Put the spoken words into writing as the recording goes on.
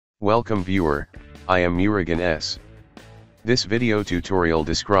Welcome viewer, I am Murugan S. This video tutorial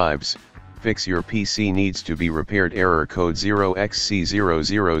describes, fix your PC needs to be repaired error code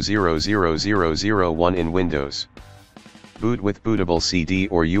 0xc0000001 in Windows. Boot with bootable CD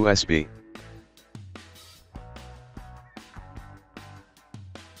or USB.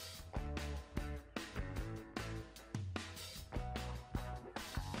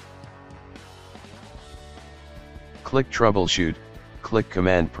 Click Troubleshoot, click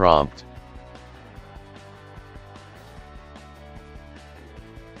Command Prompt.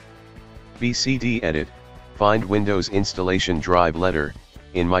 BCD Edit, find Windows installation drive letter,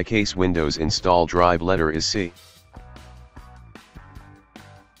 in my case Windows install drive letter is C.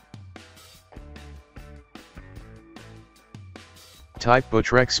 Type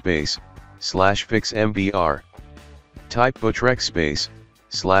bootrec space, /fix mbr. Type bootrec space,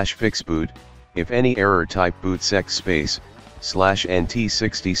 /fix boot, if any error type bootsec space,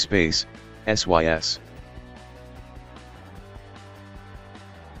 /nt60 space, sys.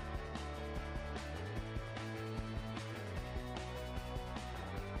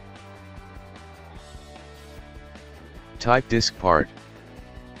 Type disk part.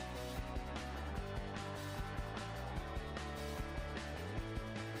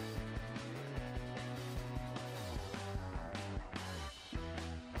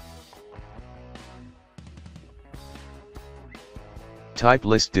 Type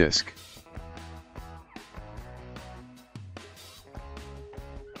list disk.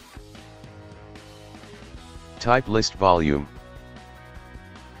 Type list volume.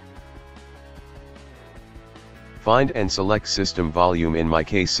 Find and select system volume, in my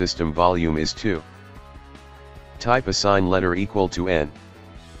case system volume is 2. Type assign letter equal to n.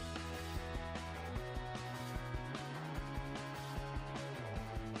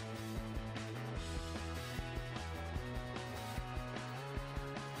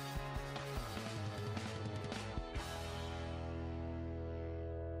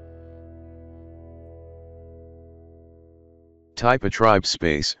 Type attrib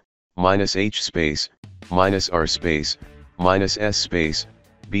space, -h space, -r space, -s space,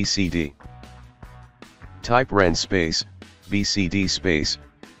 bcd. Type ren space, bcd space,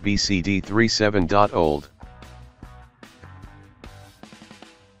 bcd37.old.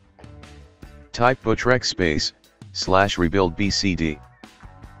 Type bootrec space, /rebuild bcd.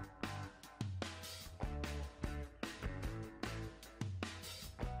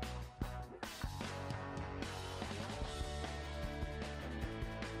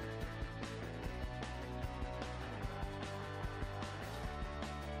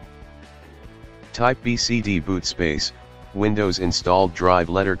 Type bcd boot space, Windows installed drive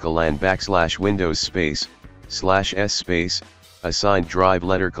letter colan \Windows space, /s space, assigned drive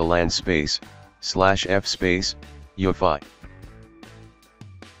letter colan space, /f space, UEFI.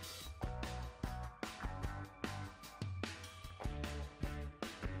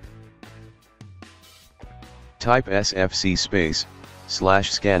 Type sfc space,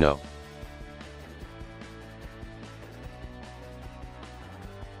 /scanno.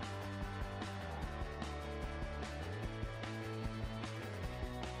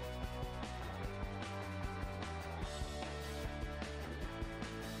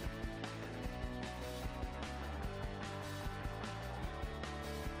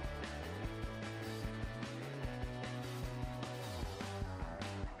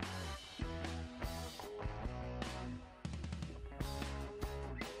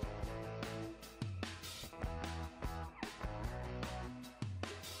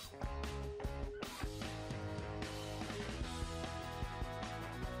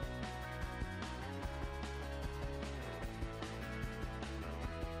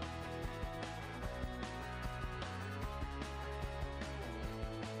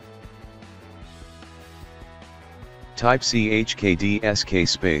 Type chkdsk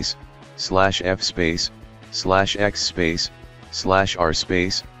space, /f space, /x space, /r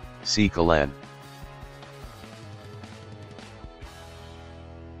space, ccolan.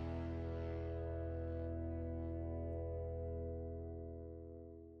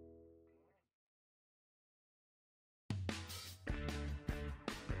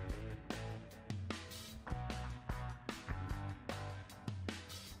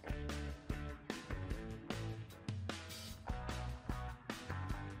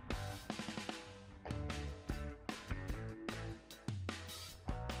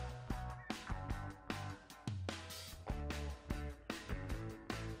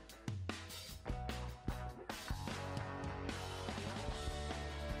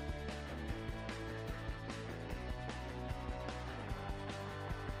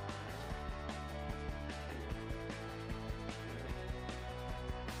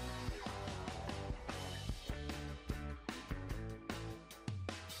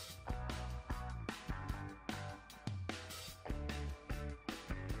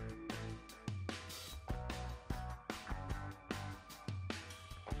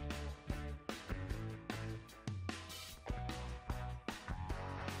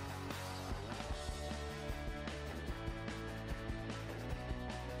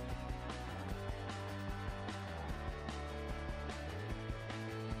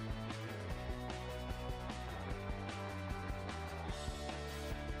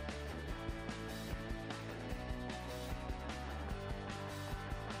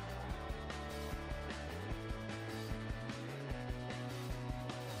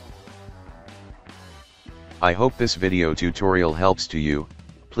 I hope this video tutorial helps to you.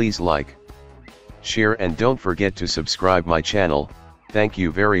 Please like, share and don't forget to subscribe my channel. Thank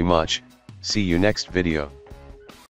you very much. See you next video.